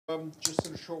Just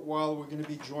in a short while, we're going to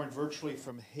be joined virtually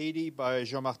from Haiti by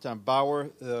Jean-Martin Bauer,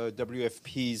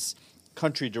 WFP's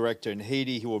country director in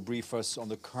Haiti, who will brief us on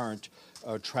the current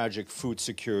tragic food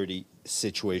security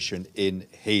situation in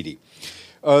Haiti.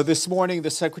 This morning,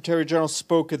 the Secretary General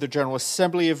spoke at the General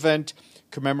Assembly event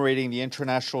commemorating the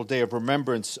International Day of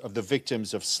Remembrance of the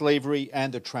victims of slavery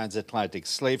and the Transatlantic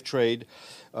Slave Trade,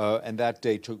 and that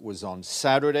day was on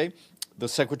Saturday. The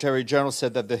Secretary General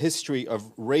said that the history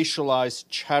of racialized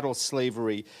chattel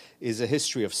slavery is a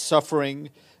history of suffering,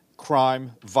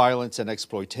 crime, violence, and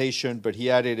exploitation, but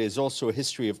he added it is also a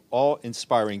history of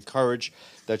awe-inspiring courage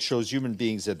that shows human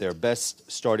beings at their best,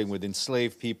 starting with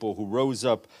enslaved people who rose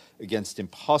up against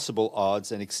impossible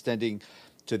odds and extending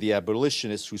to the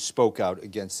abolitionists who spoke out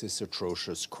against this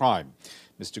atrocious crime.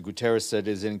 Mr. Guterres said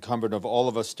it is incumbent of all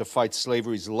of us to fight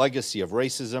slavery's legacy of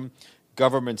racism.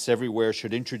 Governments everywhere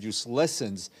should introduce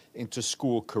lessons into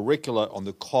school curricula on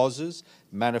the causes,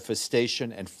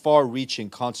 manifestation, and far-reaching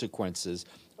consequences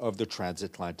of the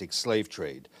transatlantic slave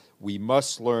trade. We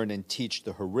must learn and teach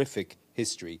the horrific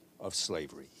history of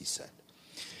slavery, he said.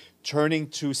 Turning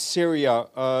to Syria,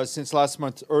 since last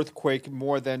month's earthquake,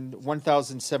 more than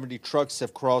 1,070 trucks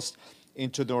have crossed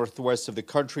into the northwest of the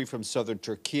country from southern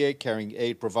Turkey, carrying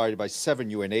aid provided by 7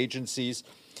 UN agencies.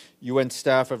 UN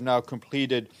staff have now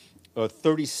completed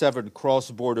 37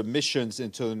 cross-border missions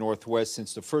into the northwest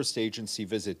since the first agency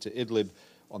visit to Idlib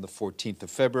on the 14th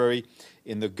of February.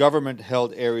 In the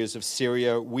government-held areas of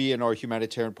Syria, we and our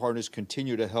humanitarian partners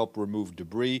continue to help remove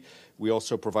debris. We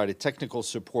also provided technical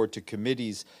support to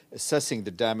committees assessing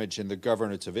the damage in the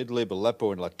governorates of Idlib,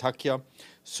 Aleppo, and Latakia.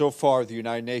 So far, the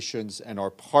United Nations and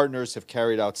our partners have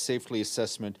carried out safety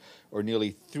assessment of nearly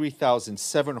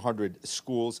 3,700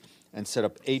 schools and set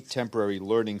up 8 temporary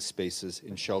learning spaces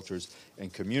in shelters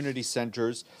and community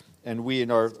centers. And we and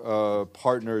our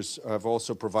partners have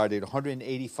also provided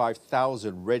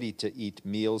 185,000 ready-to-eat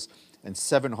meals and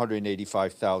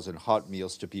 785,000 hot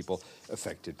meals to people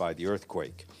affected by the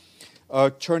earthquake.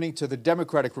 Turning to the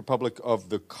Democratic Republic of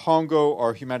the Congo,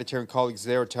 our humanitarian colleagues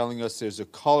there are telling us there's a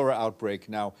cholera outbreak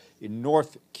now in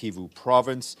North Kivu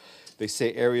province. They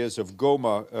say areas of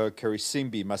Goma,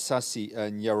 Karisimbi, Masasi,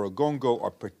 and Nyiragongo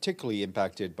are particularly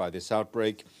impacted by this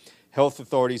outbreak. Health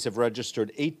authorities have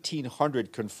registered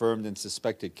 1,800 confirmed and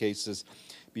suspected cases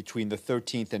between the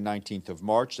 13th and 19th of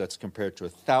March. That's compared to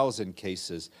 1,000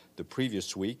 cases the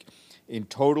previous week. In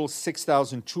total,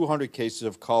 6,200 cases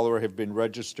of cholera have been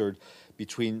registered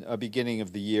between beginning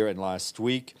of the year and last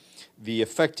week. The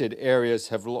affected areas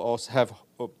have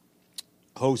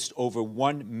host over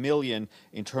 1 million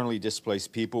internally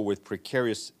displaced people with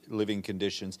precarious living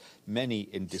conditions, many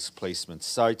in displacement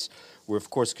sites. We're, of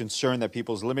course, concerned that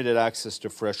people's limited access to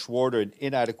fresh water and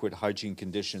inadequate hygiene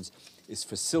conditions is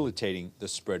facilitating the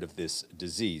spread of this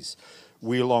disease.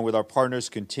 We, along with our partners,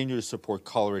 continue to support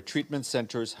cholera treatment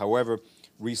centers. However,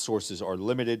 resources are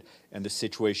limited, and the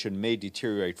situation may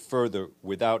deteriorate further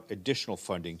without additional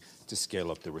funding to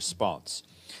scale up the response.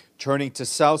 Turning to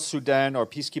South Sudan, our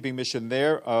peacekeeping mission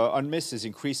there, UNMISS, is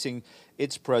increasing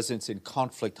its presence in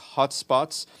conflict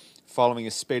hotspots following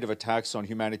a spate of attacks on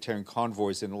humanitarian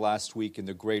convoys in the last week in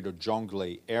the greater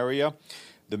Jonglei area.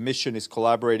 The mission is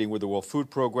collaborating with the World Food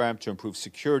Program to improve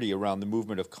security around the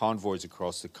movement of convoys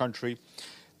across the country.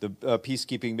 The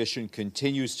peacekeeping mission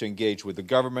continues to engage with the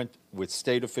government, with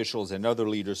state officials and other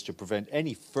leaders to prevent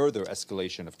any further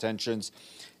escalation of tensions.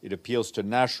 It appeals to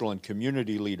national and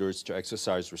community leaders to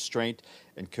exercise restraint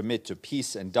and commit to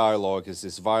peace and dialogue as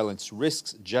this violence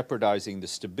risks jeopardizing the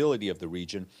stability of the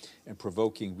region and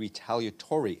provoking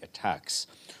retaliatory attacks.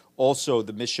 Also,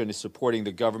 the mission is supporting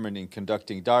the government in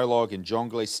conducting dialogue in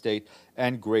Jonglei State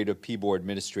and Greater Pibor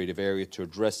Administrative Area to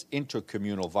address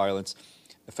intercommunal violence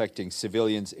affecting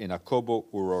civilians in Akobo,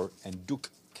 Uror, and Duk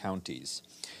counties.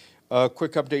 A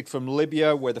quick update from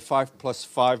Libya, where the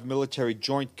 5+5 Military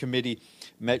Joint Committee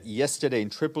met yesterday in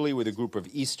Tripoli with a group of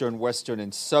Eastern, Western,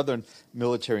 and Southern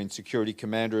military and security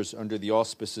commanders under the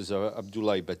auspices of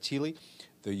Abdoulaye Bathily,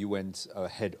 the UN's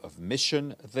head of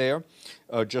mission there.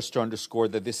 Just to underscore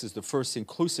that this is the first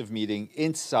inclusive meeting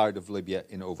inside of Libya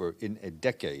in a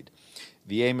decade.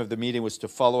 The aim of the meeting was to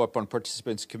follow up on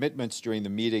participants' commitments during the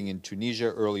meeting in Tunisia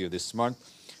earlier this month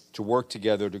to work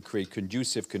together to create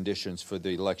conducive conditions for the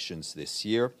elections this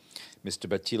year. Mr.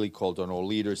 Bathily called on all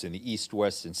leaders in the East,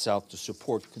 West, and South to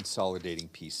support consolidating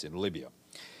peace in Libya.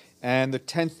 And the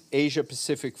 10th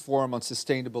Asia-Pacific Forum on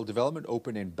Sustainable Development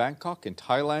opened in Bangkok in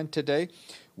Thailand today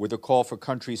with a call for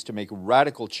countries to make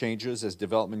radical changes as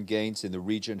development gains in the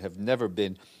region have never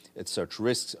been at such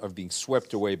risks of being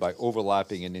swept away by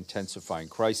overlapping and intensifying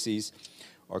crises.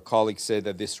 Our colleagues say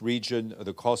that this region,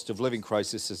 the cost of living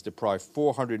crisis has deprived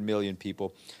 400 million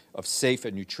people of safe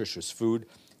and nutritious food.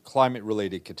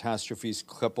 Climate-related catastrophes,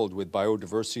 coupled with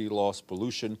biodiversity loss,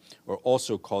 pollution, are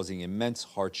also causing immense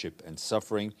hardship and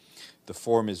suffering. The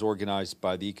forum is organized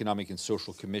by the Economic and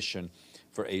Social Commission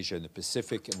for Asia and the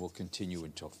Pacific and will continue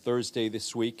until Thursday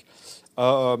this week.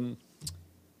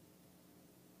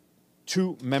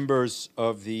 Two members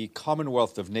of the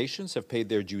Commonwealth of Nations have paid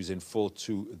their dues in full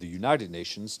to the United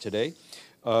Nations today.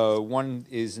 One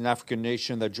is an African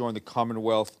nation that joined the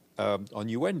Commonwealth on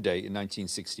UN Day in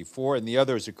 1964, and the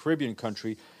other is a Caribbean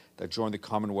country that joined the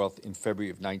Commonwealth in February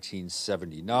of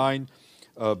 1979.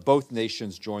 Both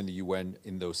nations joined the UN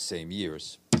in those same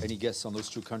years. Any guess on those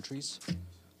two countries?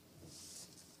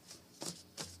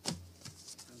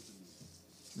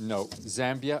 No,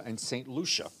 Zambia and St.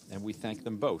 Lucia, and we thank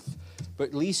them both. But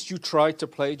at least you tried to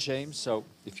play, James, so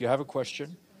if you have a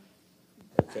question.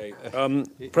 Okay.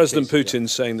 President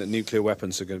Putin's saying that nuclear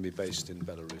weapons are going to be based in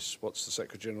Belarus. What's the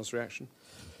Secretary General's reaction?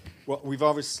 Well, we've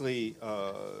obviously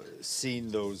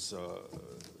seen those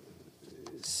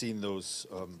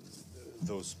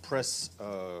press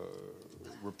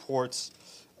reports,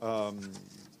 and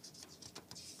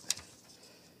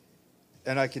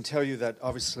I can tell you that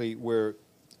obviously we're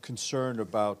concerned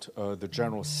about the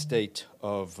general state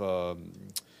of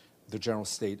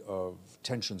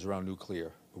tensions around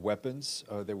nuclear weapons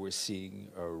that we're seeing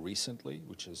recently,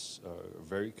 which is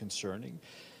very concerning,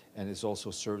 and it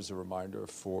also serves a reminder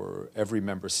for every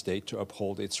member state to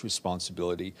uphold its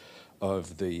responsibility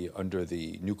under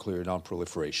the Nuclear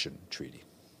Non-Proliferation Treaty.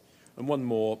 And one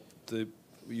more,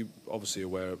 you're obviously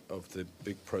aware of the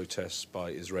big protests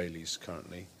by Israelis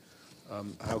currently.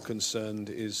 How concerned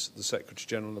is the Secretary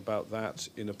General about that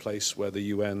in a place where the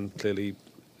UN clearly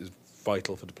is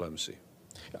vital for diplomacy?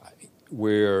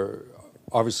 We're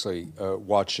obviously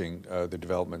watching the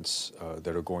developments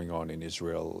that are going on in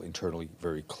Israel internally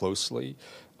very closely.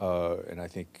 And I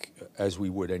think, as we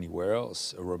would anywhere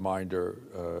else, a reminder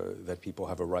that people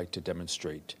have a right to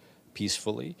demonstrate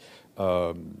peacefully,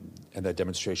 and that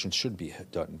demonstrations should be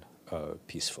done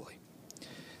peacefully.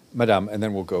 Madame, and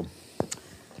then we'll go.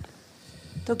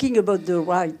 Talking about the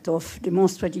right of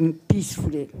demonstrating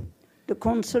peacefully, the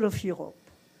Council of Europe,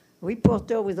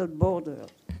 Reporters Without Borders,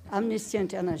 Amnesty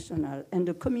International, and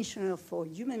the Commissioner for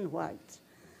Human Rights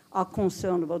are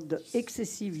concerned about the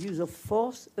excessive use of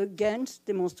force against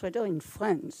demonstrators in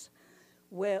France,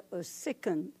 where a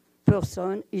second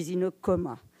person is in a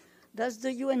coma. Does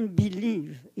the UN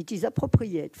believe it is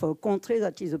appropriate for a country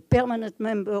that is a permanent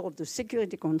member of the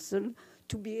Security Council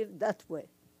to behave that way?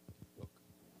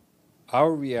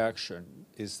 Our reaction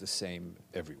is the same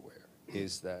everywhere,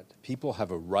 is that people have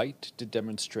a right to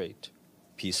demonstrate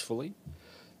peacefully.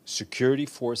 Security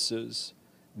forces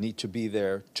need to be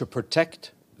there to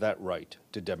protect that right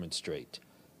to demonstrate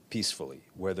peacefully,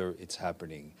 whether it's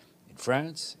happening in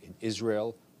France, in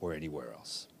Israel, or anywhere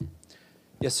else.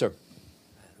 Yes, sir.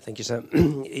 Thank you, sir.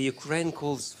 Ukraine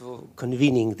calls for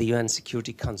convening the UN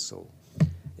Security Council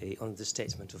on the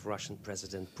statement of Russian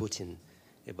President Putin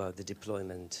about the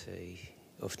deployment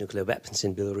of nuclear weapons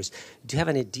in Belarus. Do you have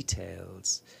any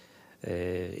details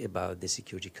about the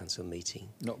Security Council meeting?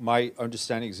 No, my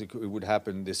understanding is it would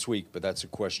happen this week, but that's a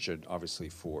question, obviously,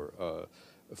 for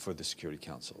the Security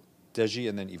Council. Deji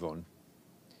and then Yvonne.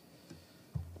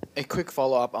 A quick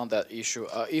follow-up on that issue.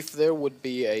 If there would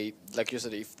be like you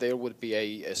said, if there would be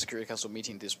a Security Council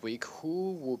meeting this week,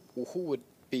 who would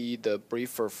be the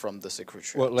briefer from the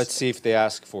Secretary? Well, let's see if they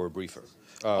ask for a briefer.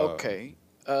 Okay.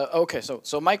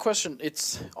 So my question,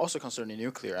 it's also concerning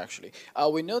nuclear, actually.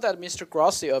 We know that Mr.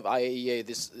 Grossi of IAEA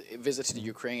visited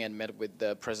Ukraine and met with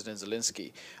President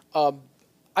Zelensky.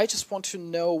 I just want to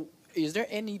know, is there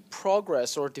any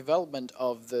progress or development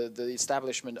of the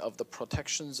establishment of the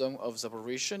protection zone of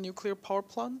Zaporizhzhia nuclear power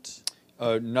plant?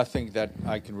 Nothing that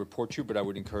I can report to you, but I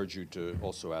would encourage you to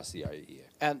also ask the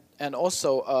IAEA. And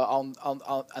also on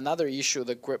another issue,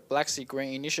 the Black Sea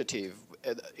Grain Initiative.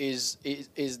 Is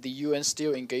the UN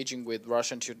still engaging with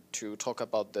Russia to talk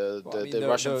about the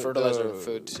Russian fertilizer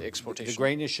food exportation? The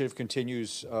grain initiative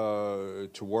continues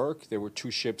to work. There were 2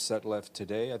 ships that left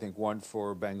today. I think one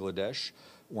for Bangladesh,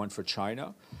 one for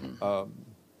China.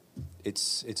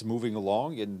 It's moving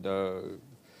along and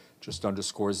just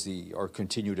underscores our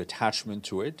continued attachment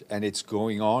to it, and it's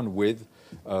going on with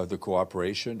the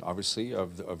cooperation, obviously,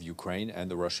 of Ukraine and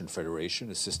the Russian Federation,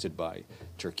 assisted by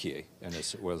Turkey and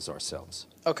as well as ourselves.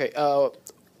 Okay.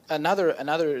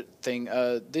 Another thing.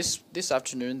 This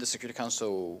afternoon, the Security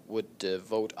Council would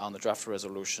vote on the draft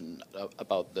resolution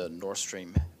about the Nord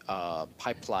Stream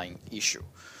pipeline issue.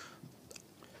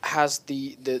 has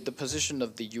the position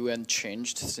of the UN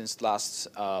changed since last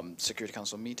Security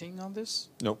Council meeting on this?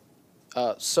 No.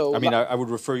 So I mean, I would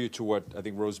refer you to what I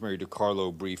think Rosemary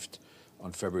DiCarlo briefed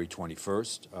on February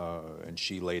 21st, and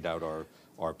she laid out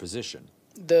our position.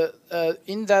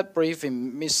 In that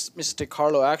briefing, Ms.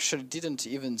 DiCarlo actually didn't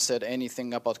even said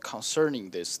anything about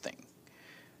concerning this thing.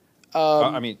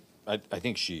 I mean, I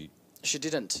think she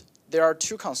didn't. There are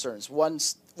two concerns. One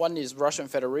is Russian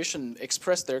Federation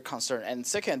expressed their concern, and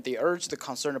second, they urged the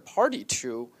concerned party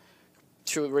to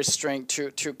restrain,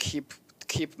 to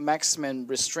keep maximum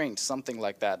restraint, something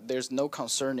like that. There's no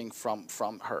concerning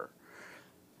from her.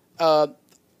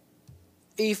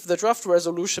 If the draft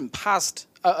resolution passed,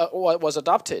 was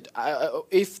adopted,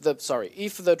 if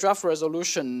the draft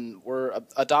resolution were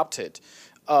adopted,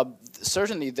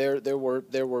 certainly there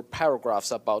were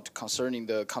paragraphs about concerning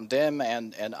the condemn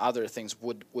and other things.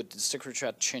 Would the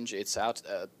Secretariat change its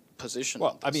position?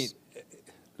 Well, I mean,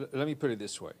 let me put it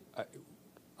this way.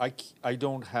 I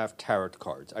don't have tarot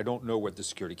cards. I don't know what the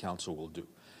Security Council will do.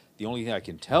 The only thing I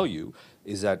can tell you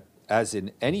is that, as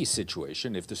in any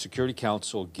situation, if the Security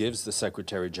Council gives the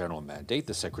Secretary General a mandate,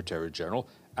 the Secretary General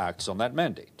acts on that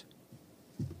mandate.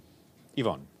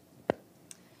 Yvonne.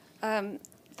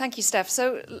 Thank you, Steph.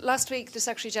 So last week, the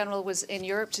Secretary General was in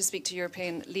Europe to speak to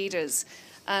European leaders.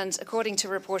 And according to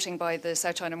reporting by the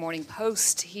South China Morning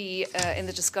Post, he, in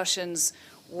the discussions,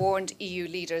 warned EU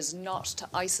leaders not to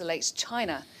isolate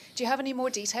China. Do you have any more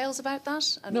details about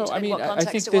that? And no, I mean, I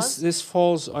think this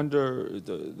falls under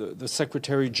the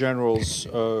Secretary General's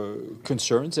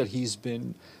concerns that he's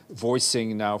been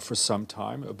voicing now for some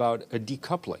time about a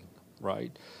decoupling,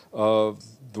 right, of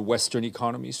the Western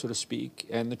economy, so to speak,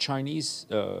 and the Chinese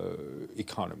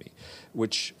economy,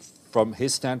 which, from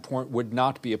his standpoint, would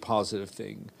not be a positive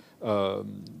thing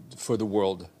for the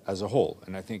world as a whole.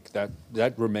 And I think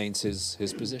that remains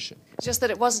his position. Just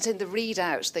that it wasn't in the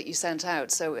readout that you sent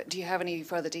out. So do you have any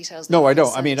further details? No, I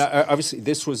don't. I mean, obviously,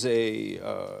 this was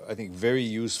I think, very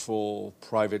useful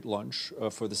private lunch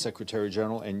for the Secretary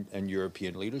General and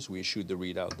European leaders. We issued the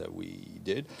readout that we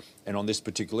did. And on this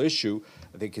particular issue,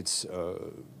 I think it's,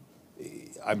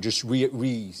 I'm just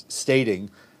restating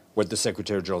what the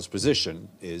Secretary General's position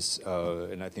is,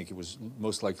 and I think it was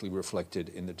most likely reflected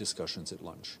in the discussions at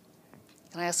lunch.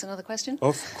 Can I ask another question?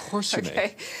 Of course you may.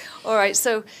 Okay. All right.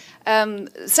 So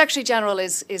Secretary General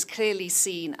is clearly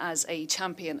seen as a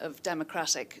champion of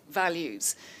democratic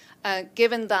values.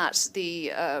 Given that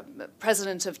the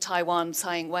president of Taiwan,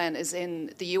 Tsai Ing-wen, is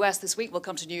in the US this week, will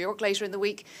come to New York later in the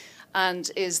week,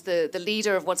 and is the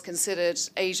leader of what's considered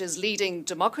Asia's leading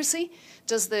democracy,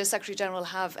 does the Secretary General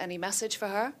have any message for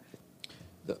her?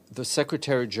 The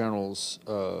Secretary General's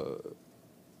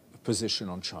position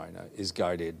on China is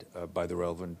guided by the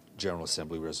relevant General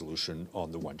Assembly resolution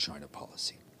on the One China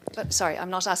policy. But sorry, I'm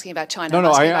not asking about China.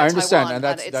 No, I understand, Taiwan, and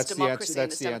that's the answer.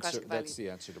 That's The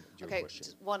answer to your question.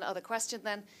 Okay, one other question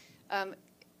then.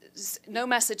 No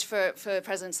message for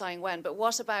President Tsai Ing-wen, but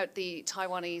what about the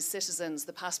Taiwanese citizens,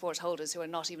 the passport holders who are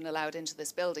not even allowed into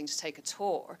this building to take a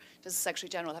tour? Does the Secretary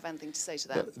General have anything to say to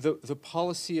them? The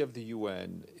policy of the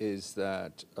UN is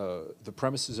that the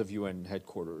premises of UN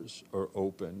headquarters are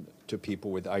open to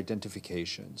people with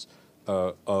identifications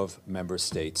of member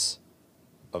states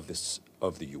of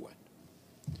the UN.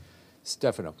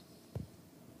 Stefano.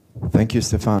 Thank you,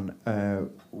 Stéphane.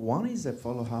 One is a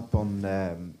follow-up on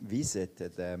the visit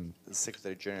that the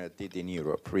Secretary General did in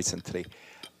Europe recently.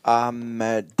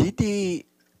 Did he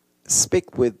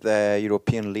speak with the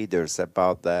European leaders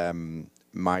about the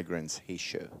migrants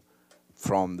issue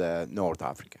from the North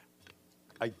Africa?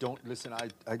 I don't listen.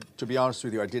 To be honest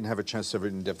with you, I didn't have a chance to have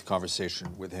an in-depth conversation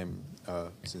with him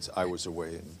since I was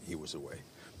away and he was away.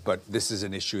 But this is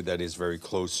an issue that is very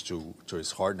close to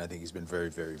his heart, and I think he's been very,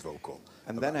 very vocal.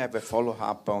 And then I have a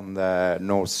follow-up on the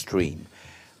Nord Stream.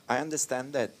 I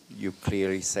understand that you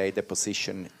clearly say the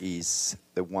position is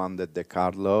the one that De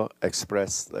Carlo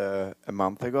expressed a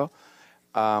month ago.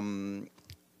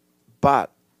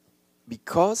 But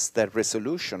because the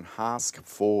resolution asked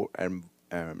for the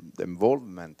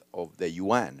involvement of the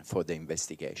UN for the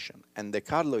investigation, and De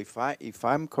Carlo, if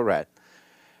I'm correct,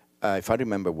 if I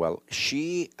remember well,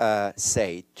 she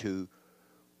said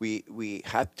we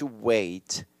had to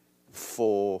wait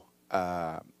for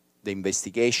the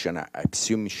investigation. I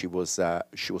assume she was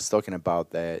talking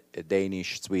about the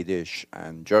Danish, Swedish,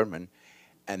 and German,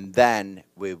 and then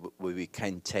we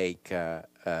can take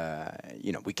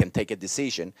we can take a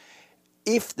decision.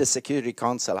 If the Security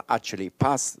Council actually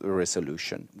passed the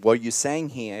resolution, what you're saying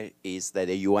here is that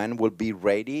the UN will be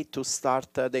ready to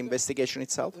start the investigation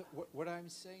itself? What I'm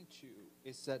saying to you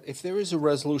is that if there is a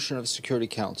resolution of the Security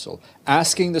Council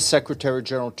asking the Secretary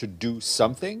General to do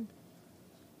something,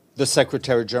 the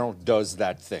Secretary General does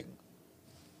that thing.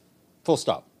 Full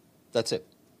stop. That's it,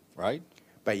 right?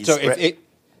 But So if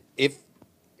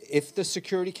the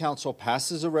Security Council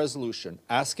passes a resolution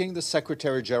asking the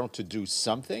Secretary General to do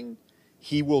something,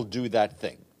 he will do that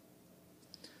thing.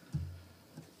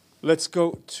 Let's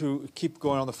keep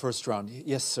going on the first round.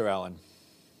 Yes, Sir Alan.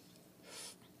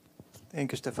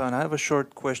 Thank you, Stéphane. I have a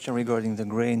short question regarding the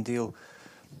grain deal,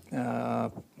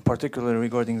 particularly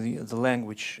regarding the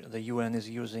language the UN is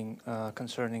using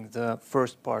concerning the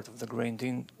first part of the grain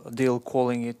deal,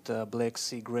 calling it Black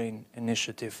Sea Grain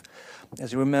Initiative.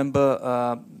 As you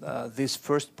remember, this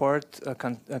first part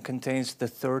contains the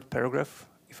third paragraph,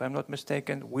 if I'm not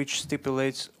mistaken, which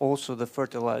stipulates also the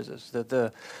fertilizers, that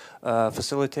the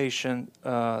facilitation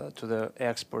to the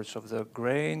exports of the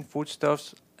grain,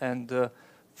 foodstuffs, and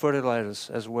fertilizers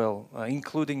as well,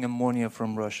 including ammonia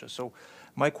from Russia. So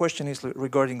my question is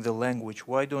regarding the language.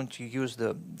 Why don't you use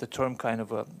the term kind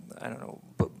of a, I don't know,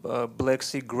 Black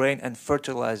Sea grain and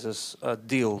fertilizers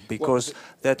deal? Because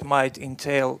that might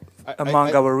entail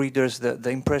among our readers the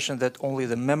impression that only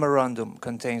the memorandum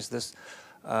contains this,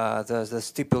 the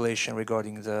stipulation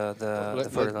regarding the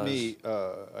fertilizers.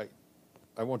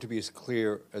 I want to be as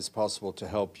clear as possible to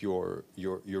help your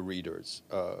readers.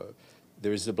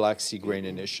 There is the Black Sea Grain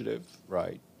Initiative,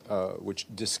 right, which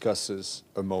discusses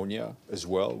ammonia as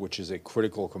well, which is a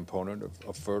critical component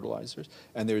of fertilizers,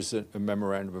 and there's a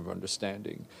memorandum of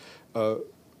understanding. The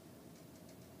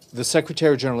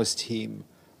Secretary General's team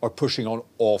are pushing on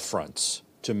all fronts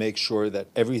to make sure that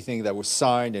everything that was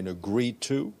signed and agreed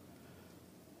to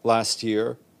last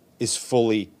year is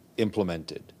fully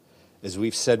implemented. As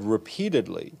we've said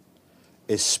repeatedly,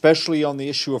 especially on the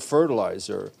issue of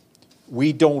fertilizer,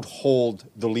 we don't hold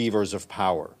the levers of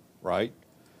power, right?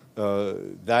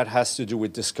 That has to do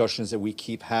with discussions that we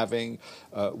keep having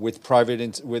with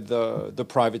the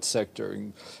private sector,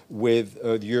 with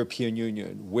the European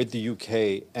Union, with the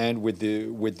UK, and with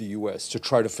the US to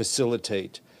try to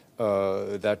facilitate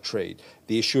that trade.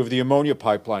 The issue of the ammonia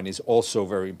pipeline is also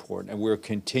very important, and we're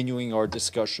continuing our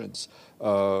discussions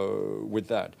with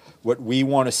that. What we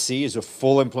want to see is a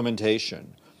full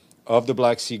implementation of the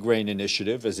Black Sea Grain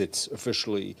Initiative, as it's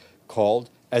officially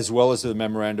called, as well as the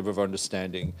Memorandum of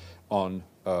Understanding on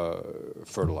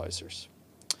fertilizers.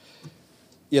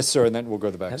 Yes, sir, and then we'll go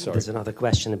to the back. Sorry. There's another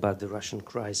question about the Russian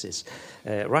crisis.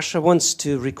 Russia wants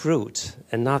to recruit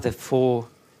another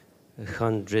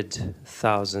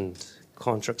 400,000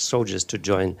 contract soldiers to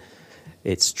join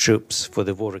its troops for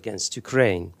the war against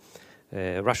Ukraine.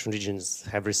 Russian regions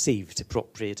have received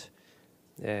appropriate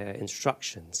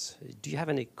instructions. Do you have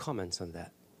any comments on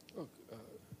that? I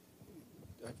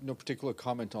have no particular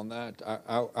comment on that.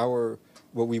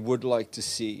 What we would like to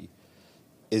see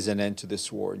is an end to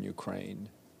this war in Ukraine.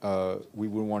 We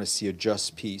would want to see a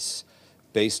just peace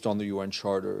based on the UN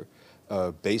Charter,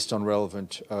 based on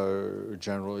relevant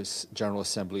General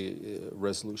Assembly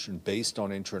resolution, based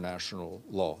on international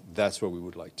law. That's what we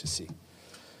would like to see.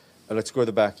 Let's go to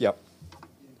the back. Yep.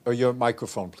 Your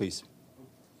microphone, please.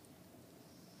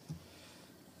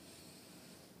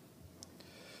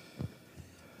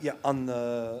 Yeah, on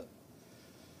the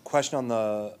question on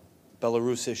the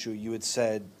Belarus issue, you had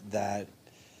said that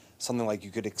something like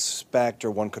you could expect, or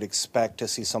one could expect to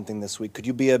see something this week. Could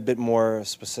you be a bit more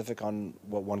specific on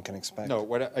what one can expect? No,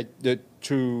 what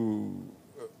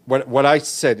I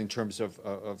said in terms of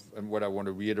and what I want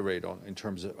to reiterate on in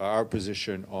terms of our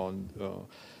position on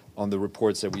the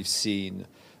reports that we've seen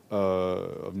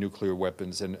of nuclear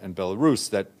weapons and Belarus,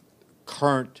 that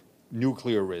current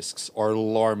nuclear risks are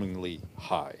alarmingly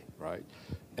high, right?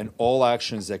 And all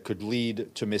actions that could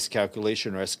lead to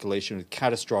miscalculation or escalation with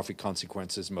catastrophic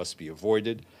consequences must be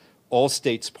avoided. All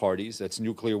states parties, that's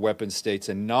nuclear weapon states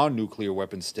and non-nuclear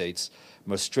weapon states,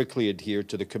 must strictly adhere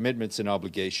to the commitments and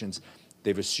obligations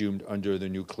they've assumed under the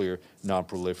Nuclear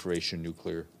Non-Proliferation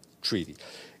Nuclear Treaty.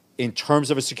 In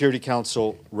terms of a Security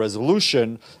Council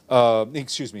resolution, in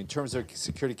terms of a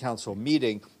Security Council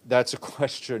meeting, that's a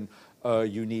question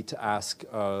you need to ask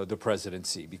the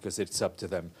presidency, because it's up to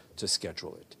them to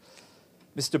schedule it.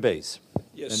 Mr. Bays.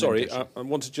 Yes, sorry, I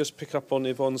want to just pick up on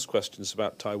Yvonne's questions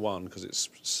about Taiwan, because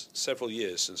it's several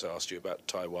years since I asked you about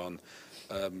Taiwan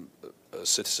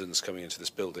citizens coming into this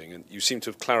building, and you seem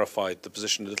to have clarified the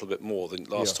position a little bit more than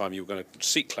last time you were going to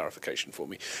seek clarification for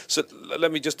me. So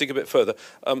let me just dig a bit further.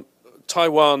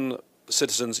 Taiwan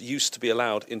citizens used to be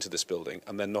allowed into this building,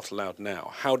 and they're not allowed now.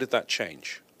 How did that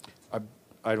change?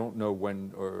 I don't know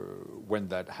when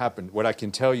that happened. What I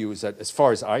can tell you is that, as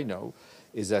far as I know,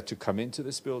 is that to come into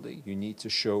this building, you need to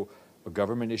show a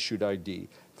government-issued ID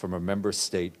from a member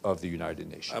state of the United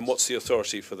Nations. And what's the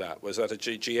authority for that? Was that a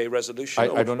GA resolution,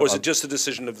 I don't know. or is it just a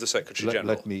decision of the Secretary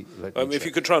General? Let me if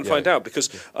you could try and find out,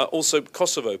 because also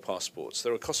Kosovo passports.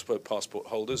 There are Kosovo passport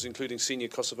holders, including senior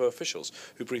Kosovo officials,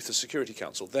 who brief the Security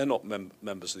Council. They're not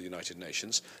members of the United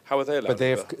Nations. How are they allowed?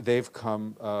 But they've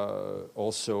come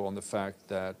also on the fact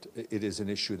that it is an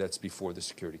issue that's before the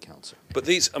Security Council. But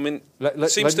these, I mean,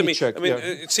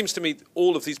 it seems to me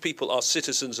all of these people are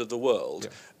citizens of the world,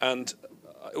 and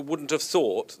I wouldn't have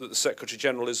thought that the Secretary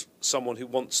General is someone who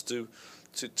wants to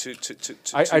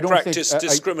practice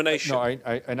discrimination.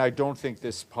 I don't think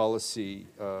this policy.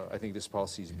 I think this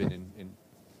policy has been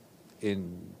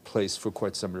in place for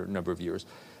quite some number of years.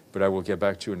 But I will get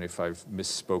back to you, and if I've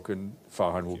misspoken,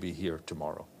 Fahan will be here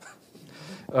tomorrow.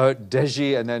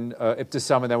 Deji, and then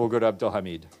Ibtisam, and then we'll go to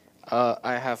Abdelhamid.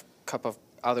 I have a couple of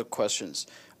other questions.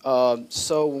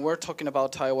 So when we're talking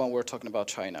about Taiwan, we're talking about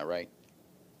China, right?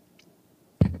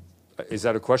 Is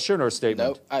that a question or a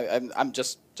statement? No, I'm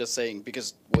just saying,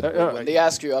 because when they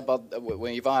ask you about,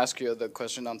 when Yvonne asks you the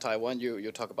question on Taiwan,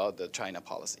 you talk about the China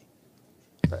policy.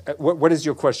 What is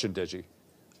your question, Deji?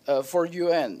 For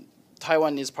UN,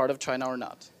 Taiwan is part of China or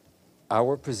not?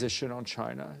 Our position on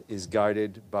China is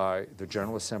guided by the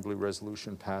General Assembly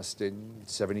resolution passed in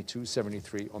 72,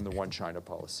 73 on the One China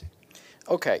policy.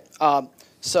 Okay,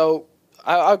 so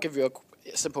I'll give you a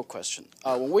simple question.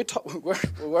 When we're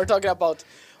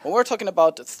talking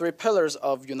about three pillars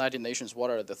of United Nations,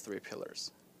 what are the three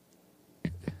pillars?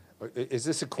 Is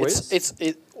this a quiz?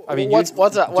 I mean, what's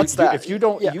that? If you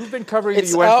don't, you've been covering the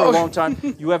UN for a long time.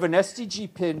 You have an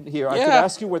SDG pin here. I could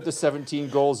ask you what the 17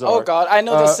 goals are. Oh God, I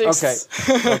know the 6.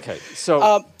 Okay.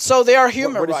 So they are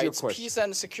human rights, your peace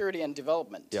and security and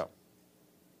development. Yeah.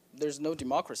 There's no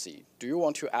democracy. Do you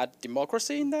want to add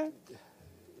democracy in there?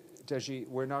 Deji,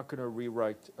 we're not going to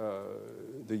rewrite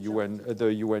the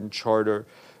UN Charter.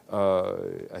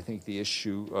 I think the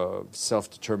issue of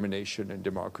self-determination and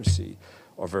democracy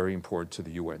are very important to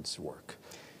the UN's work.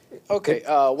 Okay,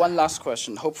 one last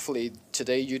question. Hopefully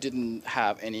today you didn't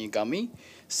have any gummy.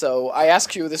 So I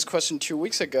asked you this question 2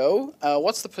 weeks ago.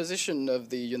 What's the position of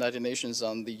the United Nations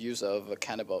on the use of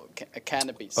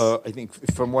cannabis? I think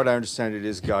from what I understand, it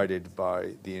is guided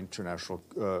by the International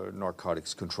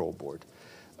Narcotics Control Board.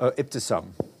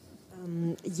 Ibtisam.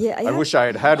 I wish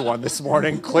I had one this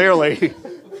morning, clearly.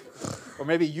 Or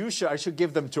maybe I should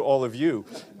give them to all of you.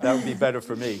 That would be better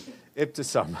for me.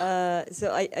 Ibtisam.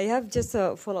 So I have just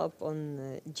a follow-up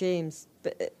on James.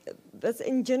 But that's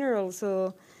in general,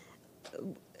 so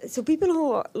people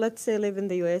who are, let's say, live in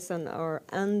the US and are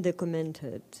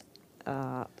undocumented,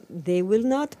 they will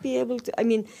not be able to, I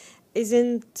mean,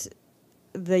 isn't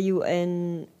the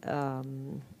UN,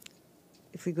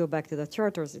 if we go back to the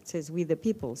charters, it says we the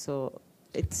people, so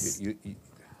it's...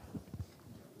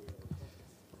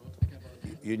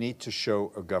 You need to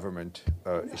show a government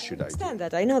issued ID. I understand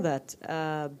that, I know that,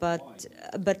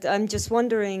 but I'm just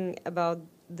wondering about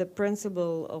the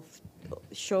principle of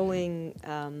showing,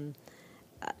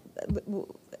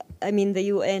 I mean, the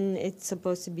UN, it's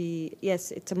supposed to be, yes,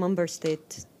 it's a member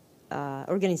state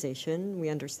organization, we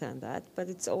understand that, but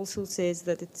it also says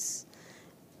that it's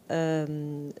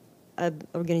an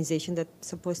organization that's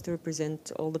supposed to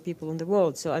represent all the people in the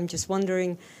world. So I'm just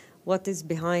wondering what is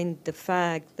behind the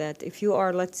fact that if you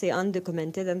are, let's say,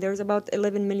 undocumented, and there's about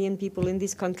 11 million people in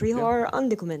this country who are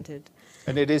undocumented,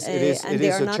 and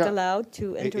they are not allowed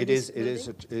to enter it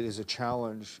is a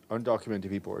challenge. Undocumented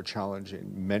people are a challenge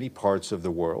in many parts of the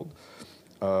world.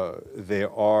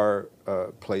 There are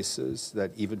places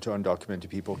that even to undocumented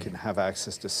people can have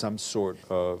access to some sort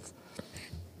of,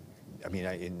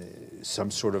 some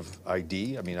sort of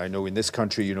ID. I mean, I know in this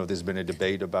country, there's been a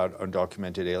debate about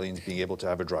undocumented aliens being able to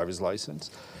have a driver's license.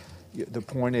 The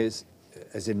point is,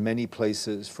 as in many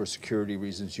places, for security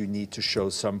reasons, you need to show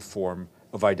some form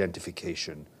of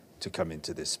identification to come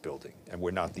into this building. And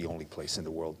we're not the only place in the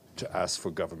world to ask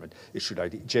for government-issued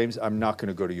ID. James, I'm not going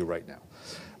to go to you right now.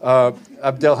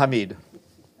 Abdelhamid.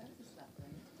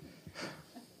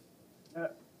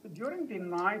 During the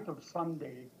night of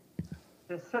Sunday,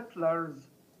 the settlers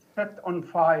set on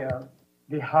fire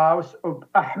the house of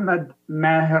Ahmed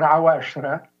Maher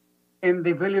Awashra in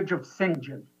the village of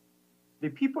Sinjil. The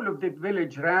people of the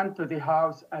village ran to the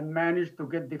house and managed to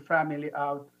get the family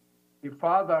out. The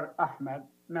father, Ahmed,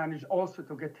 managed also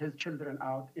to get his children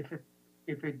out. If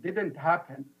it didn't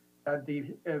happen, that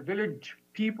the village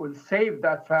people saved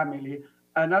that family,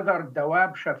 another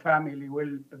Dawabsha family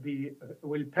will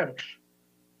perish.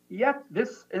 Yet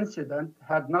this incident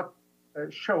had not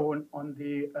shown on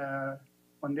the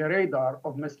radar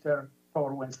of Mr.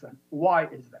 Thor Winston. Why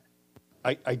is that?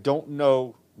 I don't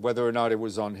know whether or not it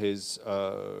was on his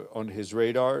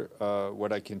radar,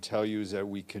 what I can tell you is that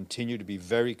we continue to be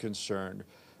very concerned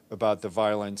about the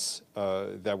violence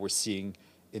that we're seeing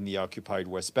in the occupied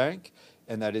West Bank,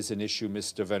 and that is an issue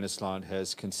Mr. Veneslan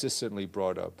has consistently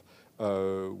brought up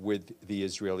with the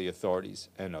Israeli authorities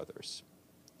and others.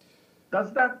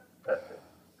 Does that,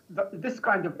 this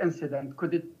kind of incident,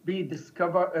 could it be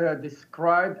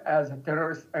described as a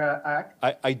terrorist act?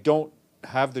 I don't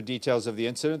have the details of the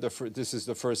incident. This is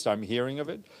the first I'm hearing of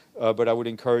it, but I would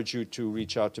encourage you to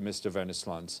reach out to Mr.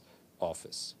 Veneslan's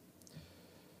office.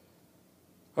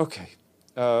 Okay.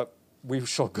 We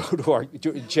shall go to our...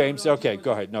 James, okay,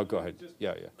 go ahead. No, go ahead.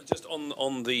 Yeah. Just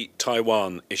on the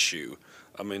Taiwan issue,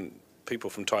 I mean, people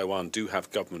from Taiwan do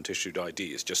have government-issued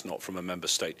IDs, just not from a member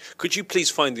state. Could you please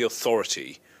find the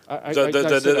authority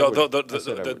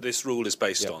this rule is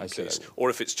based on, please? Or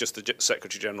if it's just the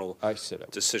Secretary-General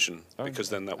decision, because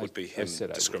then that would be him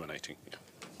discriminating. Yeah.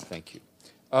 Thank you.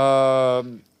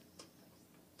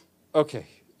 Okay.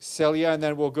 Celia, and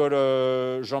then we'll go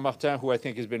to Jean-Martin, who I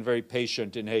think has been very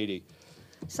patient in Haiti.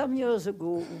 Some years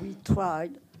ago, we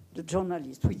tried to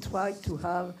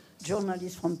have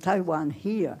journalists from Taiwan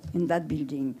here in that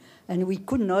building, and we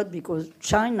could not because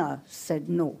China said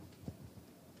no.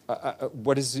 I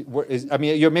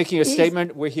mean, you're making a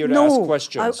statement. We're here to ask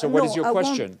questions. What is your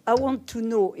question? I want to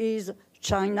know, is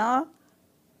China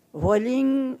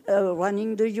running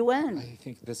the UN? I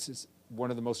think this is one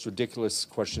of the most ridiculous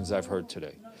questions I've heard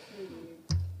today.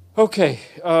 Okay.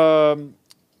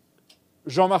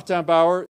 Jean-Martin Bauer.